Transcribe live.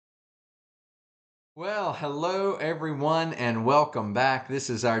Well, hello everyone, and welcome back. This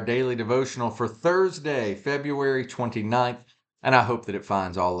is our daily devotional for Thursday, February 29th, and I hope that it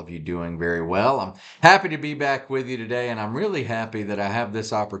finds all of you doing very well. I'm happy to be back with you today, and I'm really happy that I have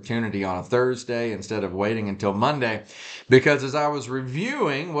this opportunity on a Thursday instead of waiting until Monday, because as I was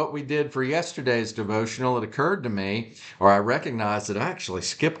reviewing what we did for yesterday's devotional, it occurred to me, or I recognized that I actually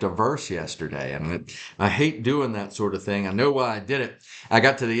skipped a verse yesterday, and I hate doing that sort of thing. I know why I did it. I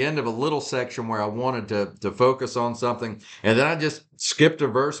got to the end of a little section where I wanted to focus on something, and then I just skipped a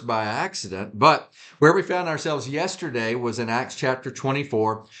verse by accident. But where we found ourselves yesterday was in Acts chapter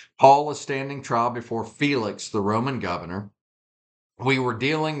 24. Paul is standing trial before Felix, the Roman governor. We were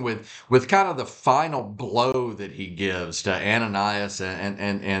dealing with kind of the final blow that he gives to Ananias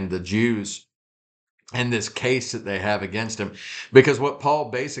and the Jews in this case that they have against him. Because what Paul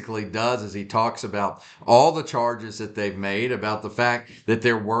basically does is he talks about all the charges that they've made, about the fact that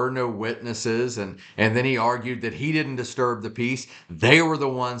there were no witnesses, and then he argued that he didn't disturb the peace. They were the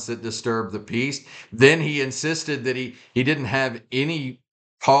ones that disturbed the peace. Then he insisted that he didn't have any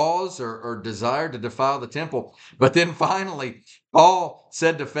cause or desire to defile the temple. But then finally, Paul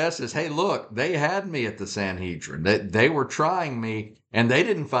said to Festus, hey, look, they had me at the Sanhedrin. They were trying me, and they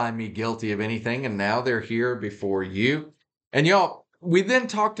didn't find me guilty of anything, and now they're here before you. And y'all, we then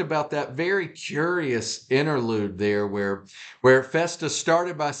talked about that very curious interlude there where Festus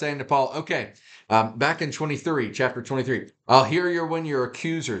started by saying to Paul, okay, back in chapter 23, I'll hear you when your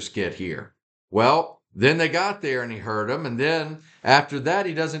accusers get here. Well, then they got there and he heard them, and then after that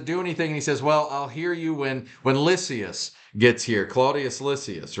he doesn't do anything, and he says, well, I'll hear you when Lysias gets here. Claudius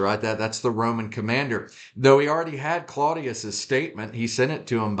Lysias, right? That's the Roman commander. Though he already had Claudius's statement, he sent it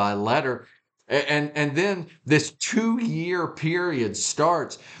to him by letter. And then this 2-year period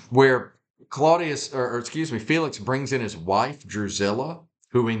starts where Felix brings in his wife, Drusilla,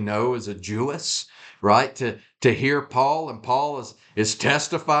 who we know is a Jewess, right? To hear Paul, and Paul is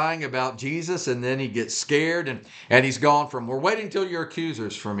testifying about Jesus, and then he gets scared and he's gone from, we're waiting till your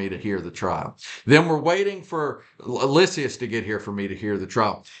accusers for me to hear the trial. Then we're waiting for Lysias to get here for me to hear the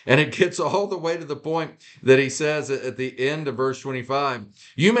trial. And it gets all the way to the point that he says at the end of verse 25,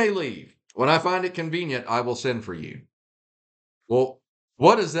 you may leave. When I find it convenient, I will send for you. Well,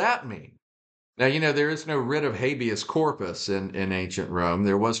 what does that mean? Now, there is no writ of habeas corpus in ancient Rome.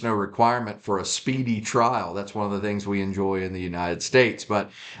 There was no requirement for a speedy trial. That's one of the things we enjoy in the United States. But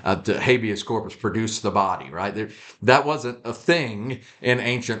the habeas corpus produced the body, right? That wasn't a thing in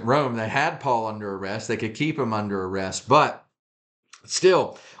ancient Rome. They had Paul under arrest. They could keep him under arrest. But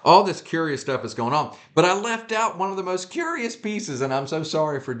still, all this curious stuff is going on. But I left out one of the most curious pieces, and I'm so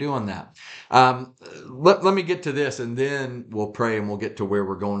sorry for doing that. Let me get to this, and then we'll pray and we'll get to where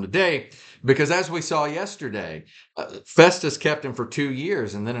we're going today. Because as we saw yesterday, Festus kept him for 2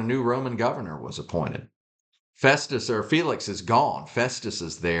 years, and then a new Roman governor was appointed. Felix is gone. Festus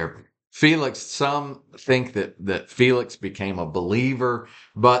is there. Felix, some think that Felix became a believer,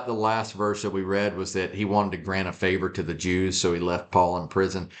 but the last verse that we read was that he wanted to grant a favor to the Jews, so he left Paul in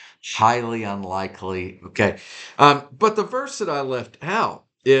prison. Highly unlikely. Okay. But the verse that I left out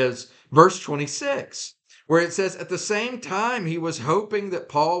is verse 26, where it says, at the same time, he was hoping that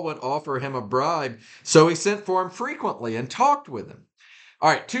Paul would offer him a bribe, so he sent for him frequently and talked with him. All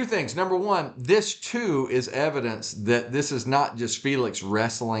right, 2 things. Number 1, this too is evidence that this is not just Felix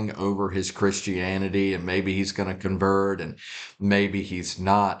wrestling over his Christianity and maybe he's going to convert and maybe he's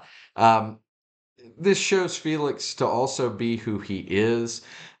not. This shows Felix to also be who he is.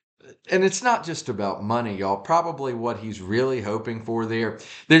 And it's not just about money, y'all. Probably what he's really hoping for there.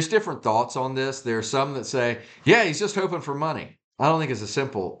 There's different thoughts on this. There are some that say, yeah, he's just hoping for money. I don't think it's as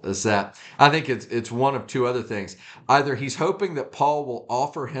simple as that. I think it's one of 2 other things. Either he's hoping that Paul will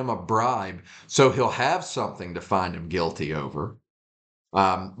offer him a bribe so he'll have something to find him guilty over.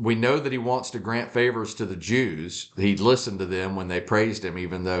 We know that he wants to grant favors to the Jews. He listened to them when they praised him,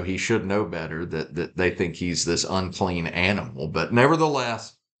 even though he should know better that they think he's this unclean animal. But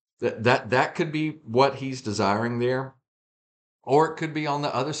nevertheless, that could be what he's desiring there. Or it could be on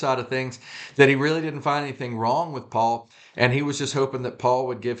the other side of things that he really didn't find anything wrong with Paul, and he was just hoping that Paul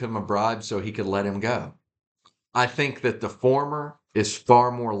would give him a bribe so he could let him go. I think that the former is far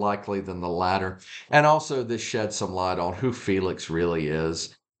more likely than the latter. And also, this sheds some light on who Felix really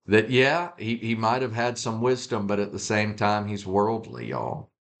is. That, yeah, he might have had some wisdom, but at the same time, he's worldly, y'all.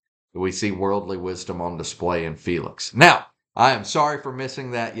 We see worldly wisdom on display in Felix. Now, I am sorry for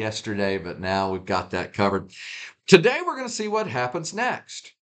missing that yesterday, but now we've got that covered. Today, we're going to see what happens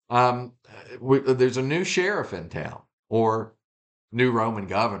next. There's a new sheriff in town, or new Roman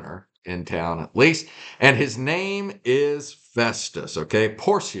governor in town at least, and his name is Festus, okay?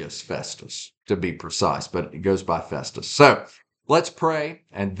 Porcius Festus, to be precise, but it goes by Festus. So let's pray,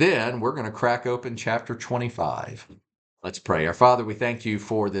 and then we're going to crack open chapter 25. Let's pray. Our Father, we thank you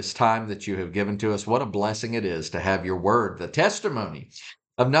for this time that you have given to us. What a blessing it is to have your word, the testimony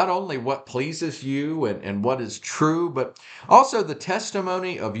of not only what pleases you and what is true, but also the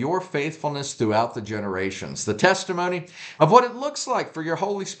testimony of your faithfulness throughout the generations, the testimony of what it looks like for your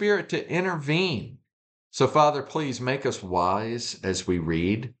Holy Spirit to intervene. So, Father, please make us wise as we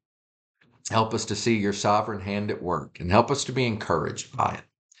read. Help us to see your sovereign hand at work and help us to be encouraged by it.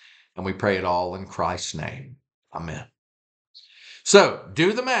 And we pray it all in Christ's name. Amen. So,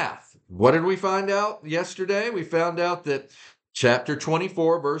 do the math. What did we find out yesterday? We found out that chapter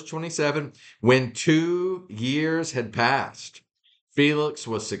 24, verse 27, when 2 years had passed, Felix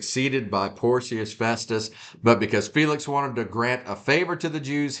was succeeded by Porcius Festus, but because Felix wanted to grant a favor to the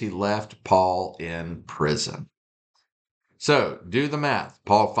Jews, he left Paul in prison. So, do the math.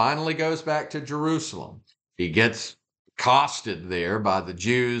 Paul finally goes back to Jerusalem. He gets accosted there by the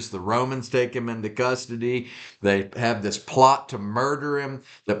Jews. The Romans take him into custody. They have this plot to murder him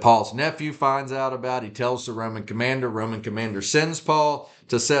that Paul's nephew finds out about. He tells the Roman commander. Roman commander sends Paul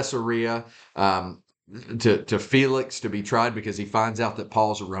to Caesarea, to Felix to be tried because he finds out that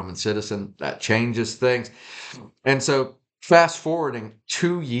Paul's a Roman citizen. That changes things. And so, fast forwarding,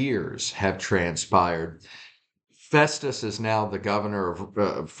 2 years have transpired. Festus is now the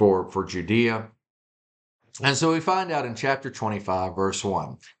governor for Judea. And so we find out in chapter 25, verse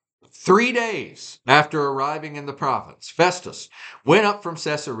 1. 3 days after arriving in the province, Festus went up from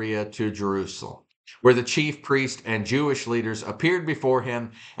Caesarea to Jerusalem, where the chief priest and Jewish leaders appeared before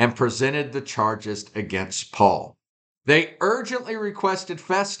him and presented the charges against Paul. They urgently requested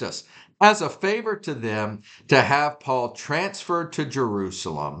Festus, as a favor to them, to have Paul transferred to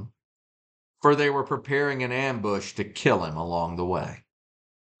Jerusalem, for they were preparing an ambush to kill him along the way.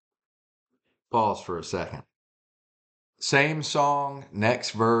 Pause for a second. Same song,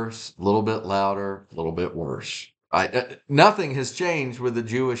 next verse, a little bit louder, a little bit worse. Nothing has changed with the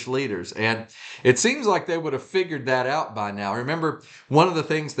Jewish leaders, and it seems like they would have figured that out by now. Remember, one of the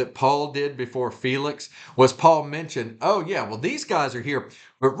things that Paul did before Felix was Paul mentioned, oh yeah, well, these guys are here,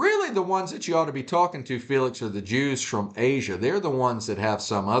 but really the ones that you ought to be talking to, Felix, are the Jews from Asia. They're the ones that have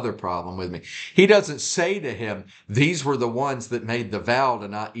some other problem with me. He doesn't say to him, these were the ones that made the vow to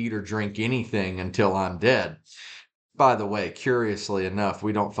not eat or drink anything until I'm dead. By the way, curiously enough,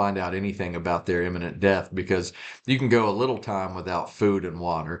 we don't find out anything about their imminent death because you can go a little time without food and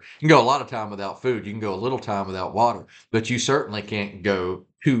water. You can go a lot of time without food. You can go a little time without water, but you certainly can't go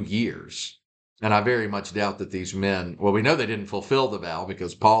 2 years. And I very much doubt that these men, well, we know they didn't fulfill the vow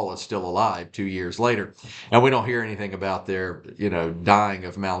because Paul is still alive 2 years later. And we don't hear anything about their, dying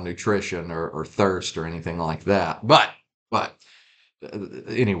of malnutrition or thirst or anything like that. But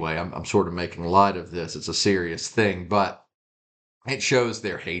anyway, I'm sort of making light of this. It's a serious thing, but it shows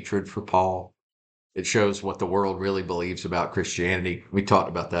their hatred for Paul. It shows what the world really believes about Christianity. We talked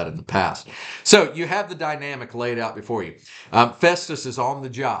about that in the past. So you have the dynamic laid out before you. Festus is on the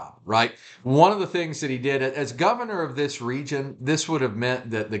job, right? One of the things that he did as governor of this region, this would have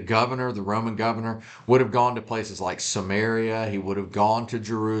meant that the Roman governor, would have gone to places like Samaria. He would have gone to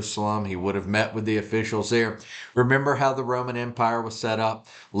Jerusalem. He would have met with the officials there. Remember how the Roman Empire was set up?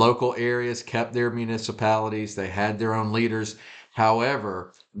 Local areas kept their municipalities. They had their own leaders.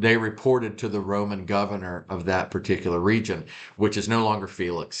 However, they reported to the Roman governor of that particular region, which is no longer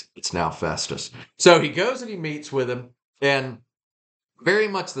Felix. It's now Festus. So he goes and he meets with him, and very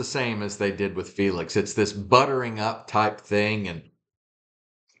much the same as they did with Felix. It's this buttering up type thing, and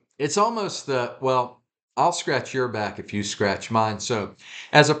it's almost I'll scratch your back if you scratch mine. So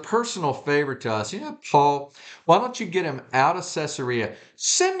as a personal favor to us, Paul, why don't you get him out of Caesarea?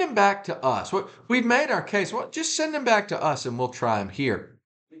 Send him back to us. We've made our case. Just send him back to us and we'll try him here.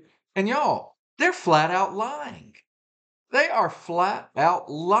 And y'all, they're flat out lying. They are flat out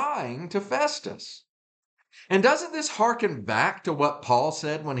lying to Festus. And doesn't this harken back to what Paul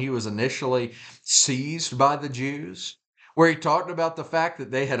said when he was initially seized by the Jews? Where he talked about the fact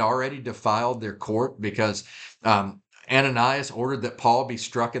that they had already defiled their court because Ananias ordered that Paul be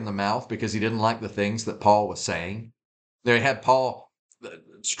struck in the mouth because he didn't like the things that Paul was saying. They had Paul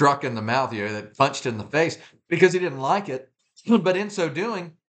struck in the mouth, that punched in the face because he didn't like it. But in so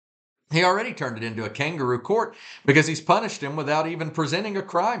doing, he already turned it into a kangaroo court because he's punished him without even presenting a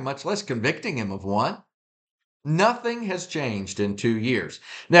crime, much less convicting him of one. Nothing has changed in 2 years.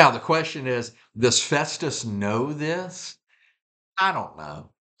 Now, the question is, does Festus know this? I don't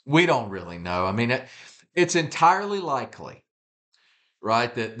know. We don't really know. I mean, it's entirely likely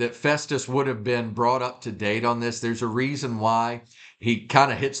right? That Festus would have been brought up to date on this. There's a reason why he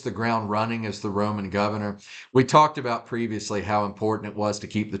kind of hits the ground running as the Roman governor. We talked about previously how important it was to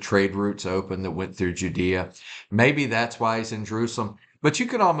keep the trade routes open that went through Judea. Maybe that's why he's in Jerusalem. But you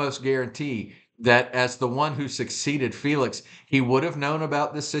can almost guarantee that as the one who succeeded Felix, he would have known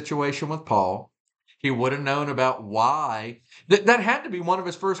about this situation with Paul. He would have known about why. That had to be one of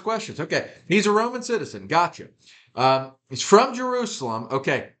his first questions. Okay, he's a Roman citizen. Gotcha. He's from Jerusalem.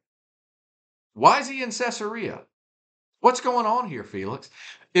 Okay. Why is he in Caesarea? What's going on here, Felix?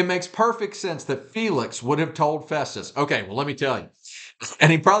 It makes perfect sense that Felix would have told Festus, okay, well, let me tell you.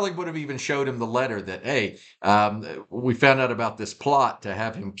 And he probably would have even showed him the letter that, hey, we found out about this plot to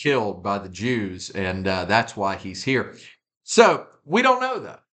have him killed by the Jews, and that's why he's here. So we don't know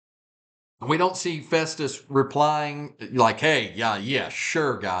that. We don't see Festus replying like, hey, yeah,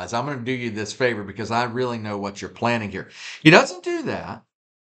 sure, guys, I'm going to do you this favor because I really know what you're planning here. He doesn't do that.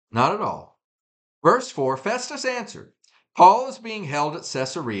 Not at all. Verse 4, Festus answered, Paul is being held at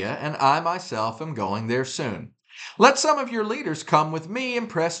Caesarea, and I myself am going there soon. Let some of your leaders come with me and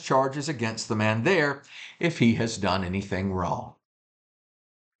press charges against the man there if he has done anything wrong.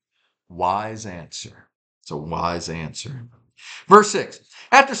 Wise answer. It's a wise answer. Verse 6,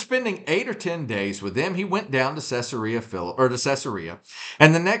 after spending 8 or 10 days with them, he went down to Caesarea,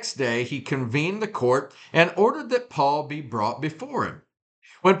 and the next day he convened the court and ordered that Paul be brought before him.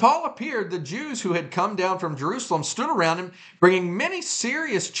 When Paul appeared, the Jews who had come down from Jerusalem stood around him, bringing many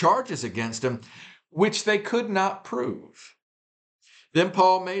serious charges against him, which they could not prove. Then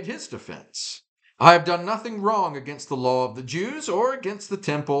Paul made his defense. I have done nothing wrong against the law of the Jews, or against the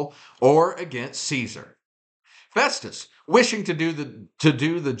temple, or against Caesar. Festus, wishing to do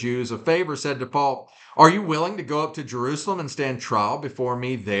the Jews a favor, said to Paul, are you willing to go up to Jerusalem and stand trial before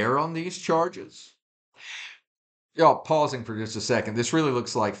me there on these charges? Y'all, pausing for just a second. This really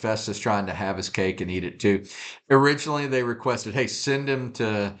looks like Festus trying to have his cake and eat it too. Originally, they requested, "Hey, send him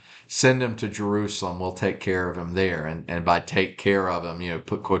to Jerusalem. We'll take care of him there." And by take care of him,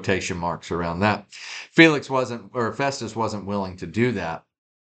 put quotation marks around that. Festus wasn't willing to do that.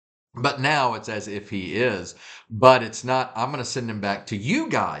 But now it's as if he is. But it's not, I'm going to send him back to you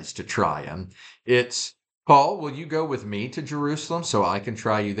guys to try him. It's, Paul, will you go with me to Jerusalem so I can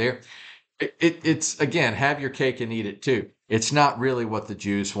try you there? It's, again, have your cake and eat it too. It's not really what the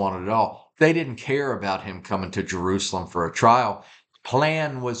Jews wanted at all. They didn't care about him coming to Jerusalem for a trial.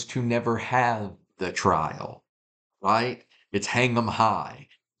 Plan was to never have the trial, right? It's hang them high.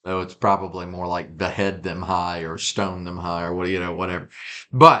 Though it's probably more like behead them high or stone them high or whatever.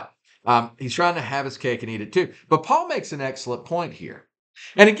 But he's trying to have his cake and eat it too. But Paul makes an excellent point here.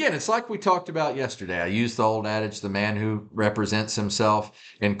 And again, it's like we talked about yesterday. I used the old adage, the man who represents himself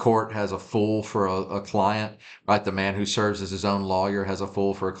in court has a fool for a client, right? The man who serves as his own lawyer has a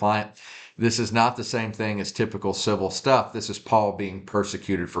fool for a client. This is not the same thing as typical civil stuff. This is Paul being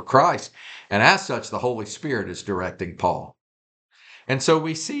persecuted for Christ. And as such, the Holy Spirit is directing Paul. And so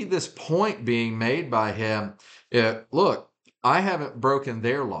we see this point being made by him. Look, I haven't broken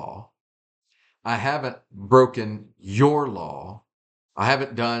their law. I haven't broken your law. I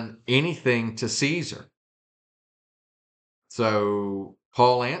haven't done anything to Caesar. So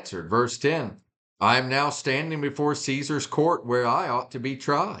Paul answered, verse 10, I am now standing before Caesar's court where I ought to be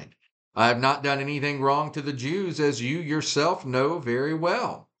tried. I have not done anything wrong to the Jews, as you yourself know very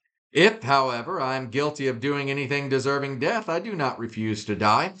well. If, however, I am guilty of doing anything deserving death, I do not refuse to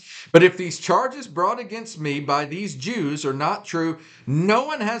die. But if these charges brought against me by these Jews are not true, no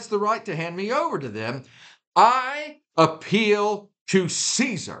one has the right to hand me over to them. I appeal to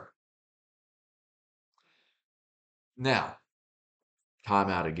Caesar. Now, time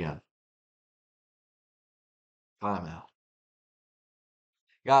out again. Time out.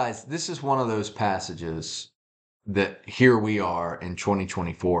 Guys, this is one of those passages that here we are in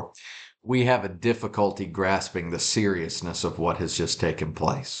 2024. We have a difficulty grasping the seriousness of what has just taken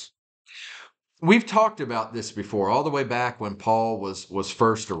place. We've talked about this before, all the way back when Paul was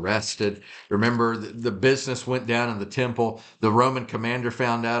first arrested. Remember, the business went down in the temple. The Roman commander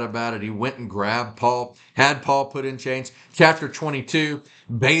found out about it. He went and grabbed Paul, had Paul put in chains. Chapter 22,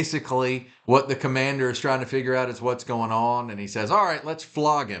 basically what the commander is trying to figure out is what's going on. And he says, all right, let's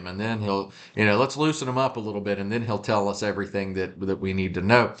flog him. And then let's loosen him up a little bit. And then he'll tell us everything that we need to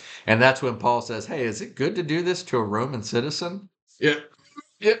know. And that's when Paul says, hey, is it good to do this to a Roman citizen? Yeah.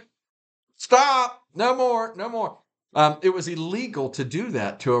 Yeah. Stop! No more, no more. It was illegal to do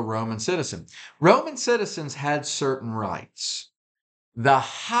that to a Roman citizen. Roman citizens had certain rights, the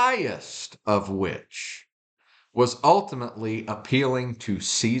highest of which was ultimately appealing to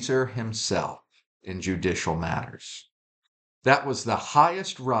Caesar himself in judicial matters. That was the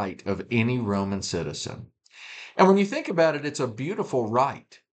highest right of any Roman citizen. And when you think about it, it's a beautiful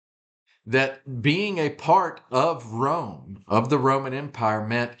right that being a part of Rome, of the Roman Empire,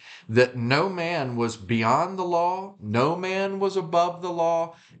 meant that no man was beyond the law, no man was above the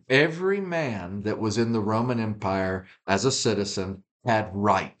law. Every man that was in the Roman Empire as a citizen had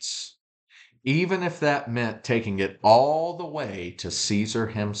rights, even if that meant taking it all the way to Caesar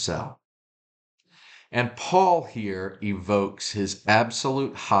himself. And Paul here evokes his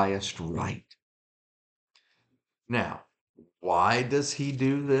absolute highest right. Now, why does he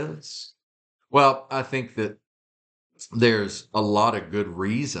do this? Well, I think that there's a lot of good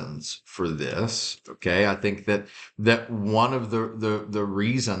reasons for this. Okay, I think that one of the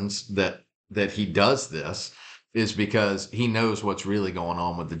reasons that he does this is because he knows what's really going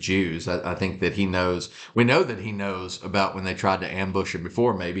on with the Jews. I think that we know that he knows about when they tried to ambush him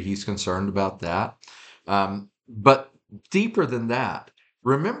before. Maybe he's concerned about that. But deeper than that,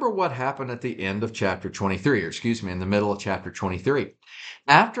 remember what happened at the end of chapter 23, or excuse me, in the middle of chapter 23.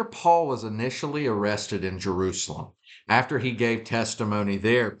 After Paul was initially arrested in Jerusalem, after he gave testimony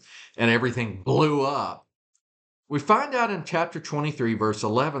there and everything blew up, we find out in chapter 23, verse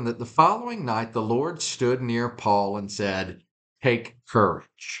 11, that the following night the Lord stood near Paul and said, "Take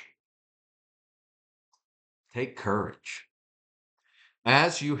courage. Take courage.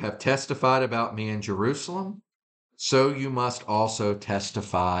 As you have testified about me in Jerusalem, so you must also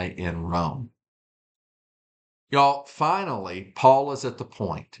testify in Rome." Y'all, finally, Paul is at the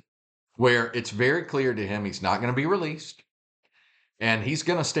point where it's very clear to him he's not going to be released and he's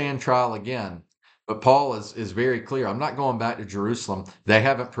going to stand trial again. But Paul is very clear. I'm not going back to Jerusalem. They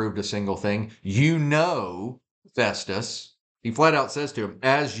haven't proved a single thing. You know, Festus, he flat out says to him,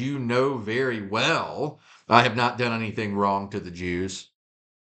 "As you know very well, I have not done anything wrong to the Jews."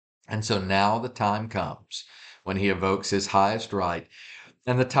 And so now the time comes when he evokes his highest right.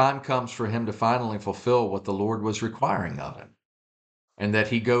 And the time comes for him to finally fulfill what the Lord was requiring of him. And that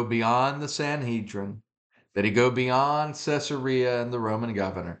he go beyond the Sanhedrin, that he go beyond Caesarea and the Roman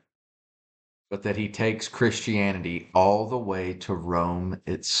governor, but that he takes Christianity all the way to Rome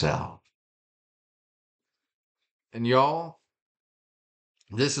itself. And y'all,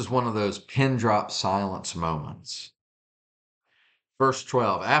 this is one of those pin drop silence moments. Verse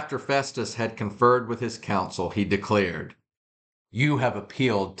 12, after Festus had conferred with his council, he declared, "You have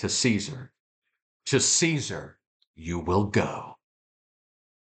appealed to Caesar. To Caesar you will go."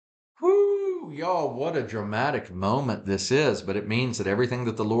 Whoo, y'all, what a dramatic moment this is, but it means that everything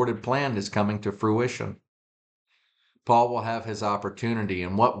that the Lord had planned is coming to fruition. Paul will have his opportunity,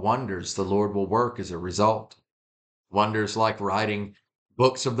 and what wonders the Lord will work as a result. Wonders like writing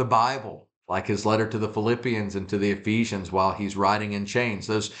books of the Bible, like his letter to the Philippians and to the Ephesians while he's writing in chains.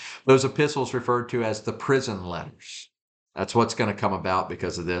 Those epistles referred to as the prison letters. That's what's going to come about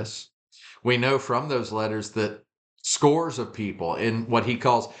because of this. We know from those letters that scores of people in what he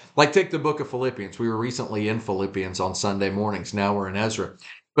calls, like take the book of Philippians. We were recently in Philippians on Sunday mornings. Now we're in Ezra.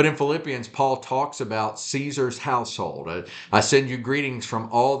 But in Philippians, Paul talks about Caesar's household. I send you greetings from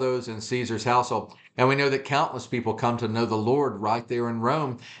all those in Caesar's household. And we know that countless people come to know the Lord right there in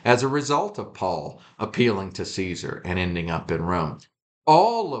Rome as a result of Paul appealing to Caesar and ending up in Rome.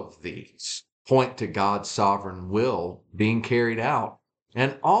 All of these point to God's sovereign will being carried out.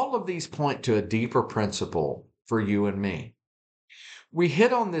 And all of these point to a deeper principle for you and me. We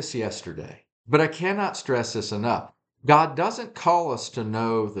hit on this yesterday, but I cannot stress this enough. God doesn't call us to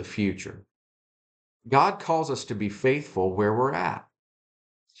know the future. God calls us to be faithful where we're at.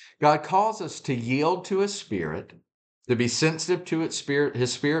 God calls us to yield to His Spirit, to be sensitive to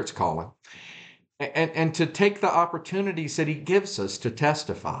His Spirit's calling, and to take the opportunities that He gives us to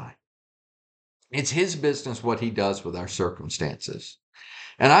testify. It's His business what He does with our circumstances.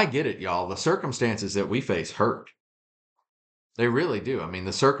 And I get it, y'all. The circumstances that we face hurt. They really do. I mean,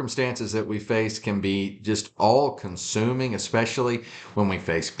 the circumstances that we face can be just all consuming, especially when we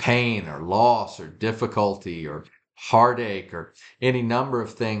face pain or loss or difficulty or heartache or any number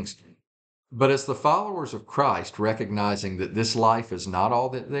of things. But as the followers of Christ, recognizing that this life is not all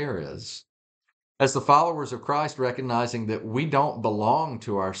that there is, as the followers of Christ, recognizing that we don't belong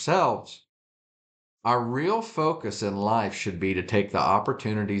to ourselves, our real focus in life should be to take the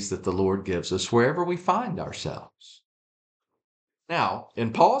opportunities that the Lord gives us wherever we find ourselves. Now,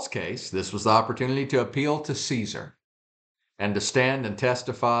 in Paul's case, this was the opportunity to appeal to Caesar and to stand and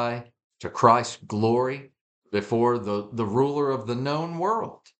testify to Christ's glory before the ruler of the known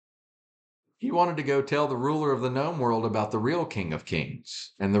world. He wanted to go tell the ruler of the known world about the real King of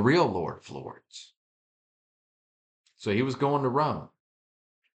Kings and the real Lord of Lords. So he was going to Rome.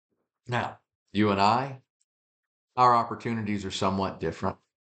 Now, you and I, Our opportunities are somewhat different,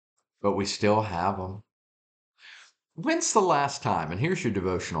 but we still have them. When's the last time, and here's your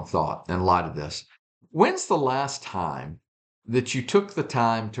devotional thought in light of this, when's the last time that you took the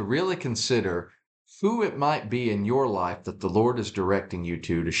time to really consider who it might be in your life that the Lord is directing you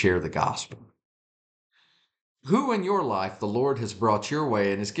to share the gospel? Who in your life the Lord has brought your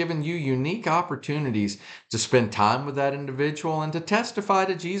way and has given you unique opportunities to spend time with that individual and to testify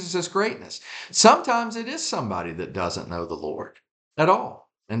to Jesus' greatness? Sometimes it is somebody that doesn't know the Lord at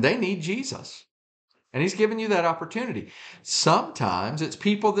all, and they need Jesus. And he's given you that opportunity. Sometimes it's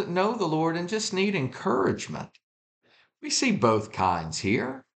people that know the Lord and just need encouragement. We see both kinds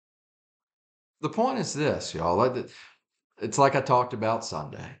here. The point is this, y'all. It's like I talked about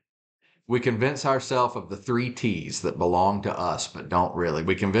Sunday. We convince ourselves of the 3 T's that belong to us, but don't really.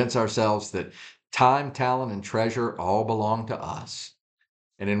 We convince ourselves that time, talent, and treasure all belong to us.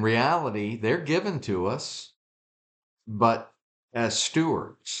 And in reality, they're given to us, but as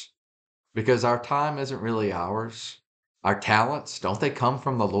stewards, because our time isn't really ours. Our talents, don't they come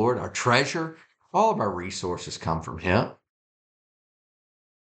from the Lord? Our treasure, all of our resources come from Him.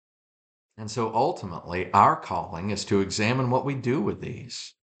 And so ultimately, our calling is to examine what we do with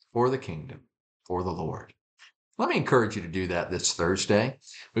these for the kingdom, for the Lord. Let me encourage you to do that this Thursday.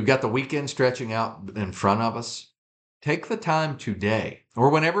 We've got the weekend stretching out in front of us. Take the time today, or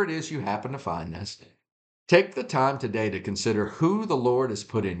whenever it is you happen to find this, take the time today to consider who the Lord has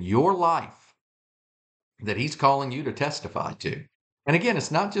put in your life that He's calling you to testify to. And again,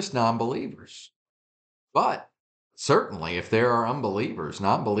 it's not just non-believers, but certainly if there are unbelievers,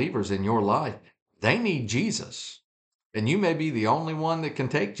 non-believers in your life, they need Jesus. And you may be the only one that can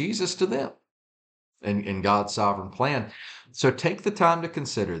take Jesus to them in God's sovereign plan. So take the time to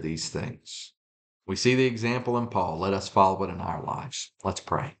consider these things. We see the example in Paul. Let us follow it in our lives. Let's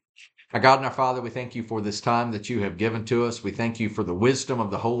pray. Our God and our Father, we thank you for this time that you have given to us. We thank you for the wisdom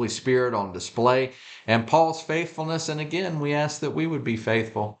of the Holy Spirit on display and Paul's faithfulness. And again, we ask that we would be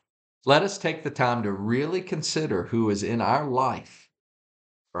faithful. Let us take the time to really consider who is in our life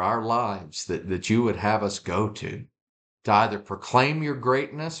or our lives that you would have us go to either proclaim your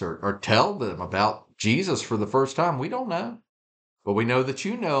greatness or tell them about Jesus for the first time. We don't know, but we know that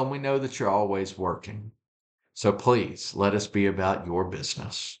you know, and we know that you're always working. So please let us be about your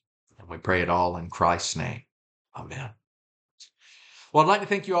business. And we pray it all in Christ's name. Amen. Well, I'd like to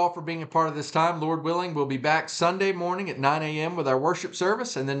thank you all for being a part of this time. Lord willing, we'll be back Sunday morning at 9 a.m. with our worship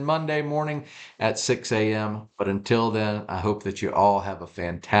service and then Monday morning at 6 a.m. But until then, I hope that you all have a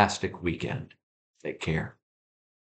fantastic weekend. Take care.